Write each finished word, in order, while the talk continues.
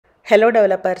Hello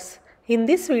developers, in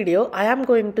this video I am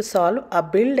going to solve a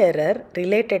build error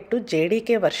related to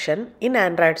JDK version in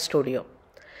Android Studio.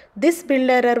 This build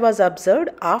error was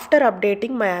observed after updating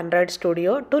my Android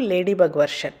Studio to Ladybug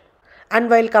version and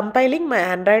while compiling my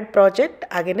Android project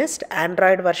against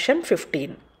Android version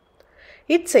 15.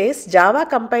 It says Java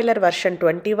compiler version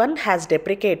 21 has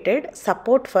deprecated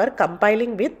support for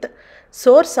compiling with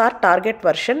source or target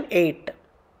version 8.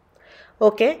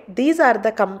 Okay, these are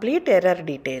the complete error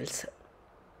details.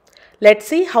 Let's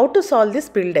see how to solve this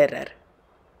build error.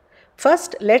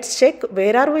 First, let's check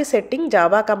where are we setting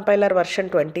Java compiler version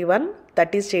 21,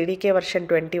 that is JDK version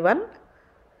 21.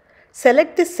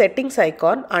 Select this settings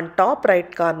icon on top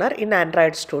right corner in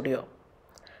Android Studio.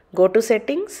 Go to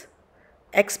settings,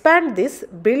 expand this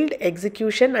build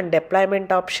execution and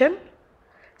deployment option.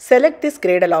 Select this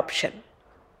gradle option.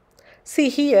 See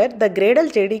here, the gradle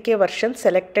JDK version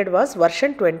selected was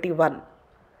version 21.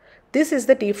 This is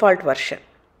the default version.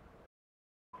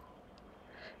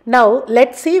 Now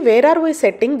let's see where are we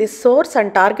setting this source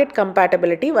and target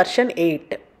compatibility version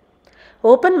 8.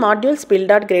 Open modules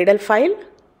build.gradle file.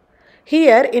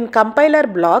 Here in compiler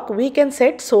block we can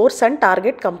set source and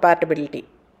target compatibility.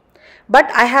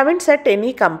 But I haven't set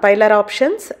any compiler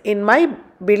options in my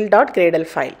build.gradle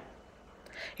file.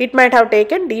 It might have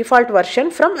taken default version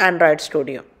from Android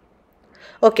Studio.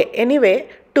 Okay, anyway,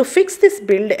 to fix this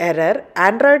build error,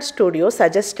 Android Studio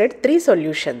suggested 3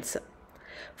 solutions.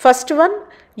 First one,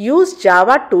 use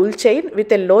Java toolchain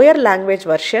with a lower language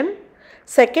version.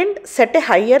 Second, set a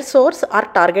higher source or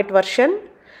target version.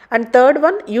 And third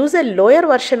one, use a lower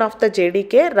version of the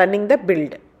JDK running the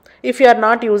build if you are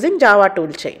not using Java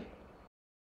toolchain.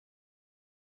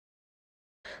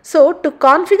 So to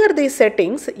configure these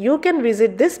settings, you can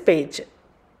visit this page.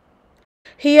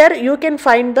 Here you can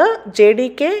find the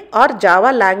JDK or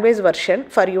Java language version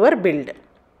for your build.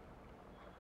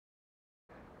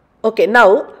 Okay,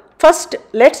 now first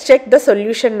let's check the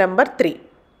solution number 3.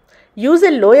 Use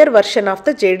a lower version of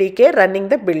the JDK running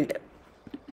the build.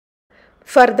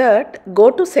 For that, go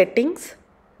to settings,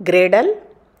 gradle.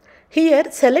 Here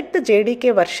select the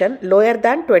JDK version lower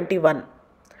than 21.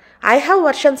 I have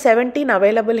version 17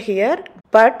 available here,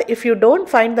 but if you don't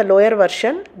find the lower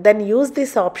version, then use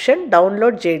this option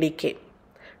download JDK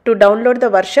to download the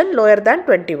version lower than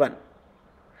 21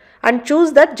 and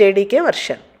choose that JDK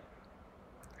version.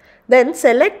 Then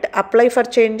select apply for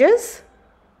changes,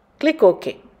 click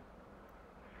OK.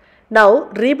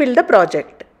 Now rebuild the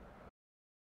project.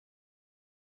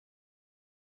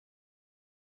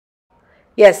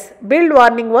 Yes, build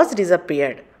warning was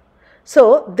disappeared.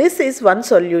 So this is one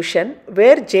solution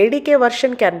where JDK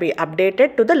version can be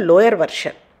updated to the lower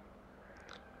version.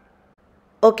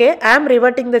 Okay, I am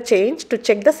reverting the change to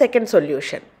check the second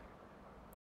solution.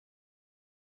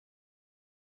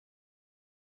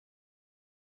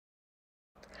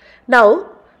 Now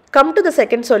come to the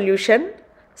second solution,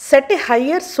 set a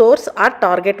higher source or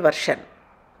target version.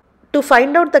 To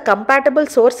find out the compatible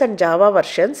source and Java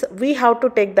versions, we have to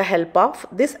take the help of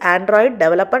this Android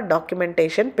developer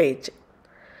documentation page.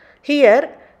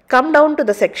 Here, come down to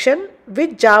the section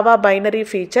which Java binary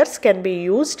features can be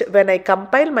used when I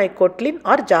compile my Kotlin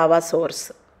or Java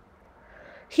source.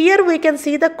 Here we can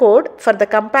see the code for the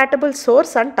compatible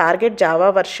source and target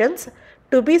Java versions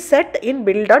to be set in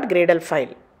build.gradle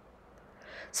file.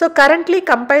 So currently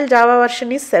compiled Java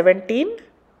version is 17.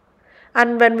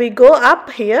 And when we go up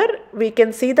here, we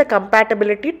can see the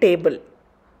compatibility table.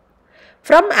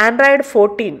 From Android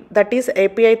 14, that is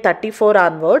API 34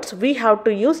 onwards, we have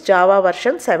to use Java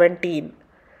version 17.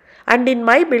 And in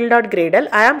my build.gradle,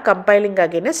 I am compiling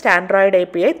against Android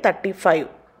API 35.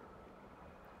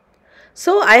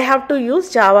 So I have to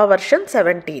use Java version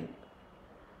 17.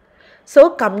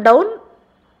 So come down,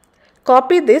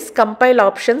 copy this compile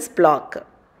options block.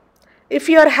 If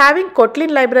you are having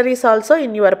Kotlin libraries also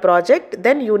in your project,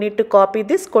 then you need to copy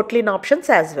this Kotlin options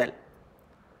as well.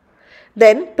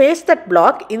 Then paste that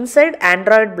block inside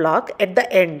Android block at the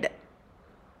end.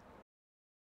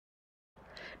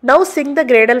 Now sync the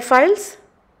Gradle files,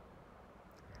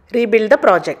 rebuild the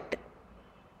project.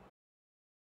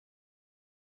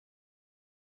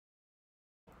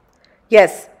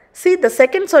 Yes. See, the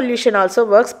second solution also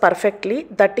works perfectly,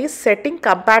 that is setting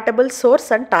compatible source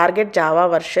and target Java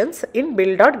versions in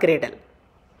build.gradle.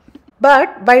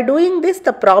 But by doing this,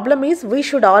 the problem is we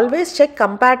should always check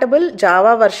compatible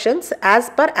Java versions as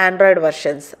per Android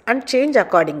versions and change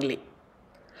accordingly.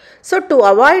 So to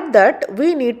avoid that,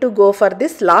 we need to go for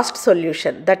this last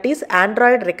solution, that is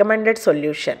Android recommended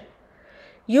solution.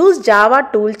 Use Java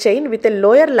toolchain with a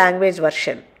lower language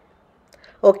version.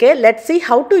 Okay, let's see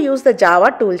how to use the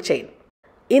Java toolchain.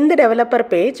 In the developer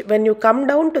page, when you come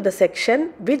down to the section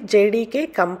which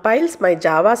JDK compiles my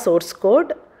Java source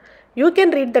code, you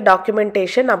can read the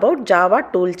documentation about Java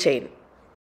toolchain.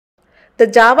 The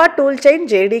Java toolchain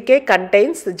JDK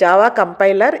contains the Java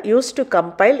compiler used to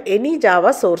compile any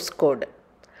Java source code.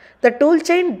 The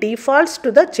toolchain defaults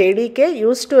to the JDK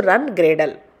used to run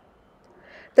Gradle.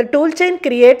 The toolchain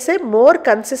creates a more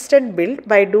consistent build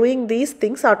by doing these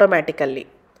things automatically.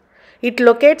 It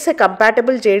locates a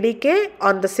compatible JDK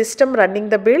on the system running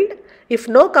the build. If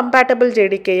no compatible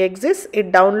JDK exists,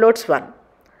 it downloads one.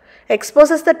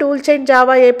 Exposes the toolchain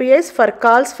Java APIs for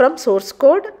calls from source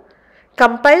code.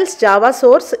 Compiles Java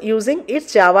source using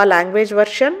its Java language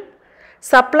version.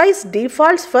 Supplies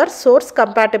defaults for source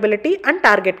compatibility and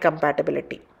target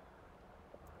compatibility.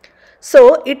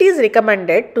 So, it is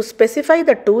recommended to specify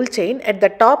the toolchain at the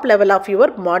top level of your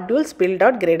module's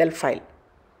build.gradle file.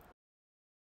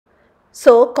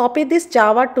 So, copy this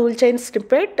Java toolchain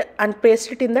snippet and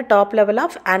paste it in the top level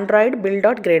of Android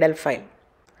build.gradle file.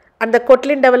 And the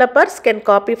Kotlin developers can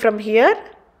copy from here.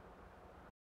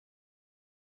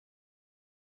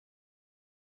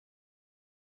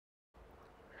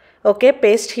 Okay,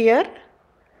 paste here.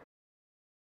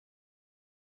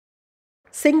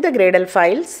 Sync the Gradle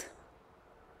files.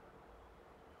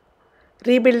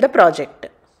 Rebuild the project.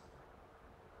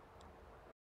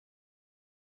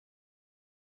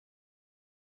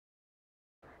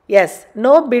 Yes,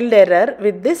 no build error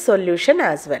with this solution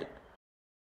as well.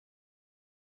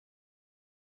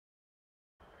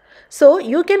 So,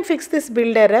 you can fix this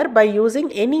build error by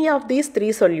using any of these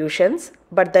three solutions,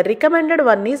 but the recommended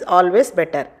one is always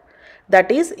better. That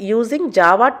is using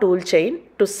Java toolchain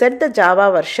to set the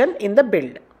Java version in the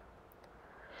build.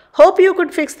 Hope you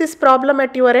could fix this problem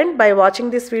at your end by watching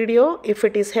this video. If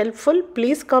it is helpful,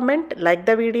 please comment, like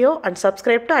the video and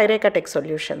subscribe to iReka Tech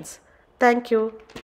Solutions. Thank you.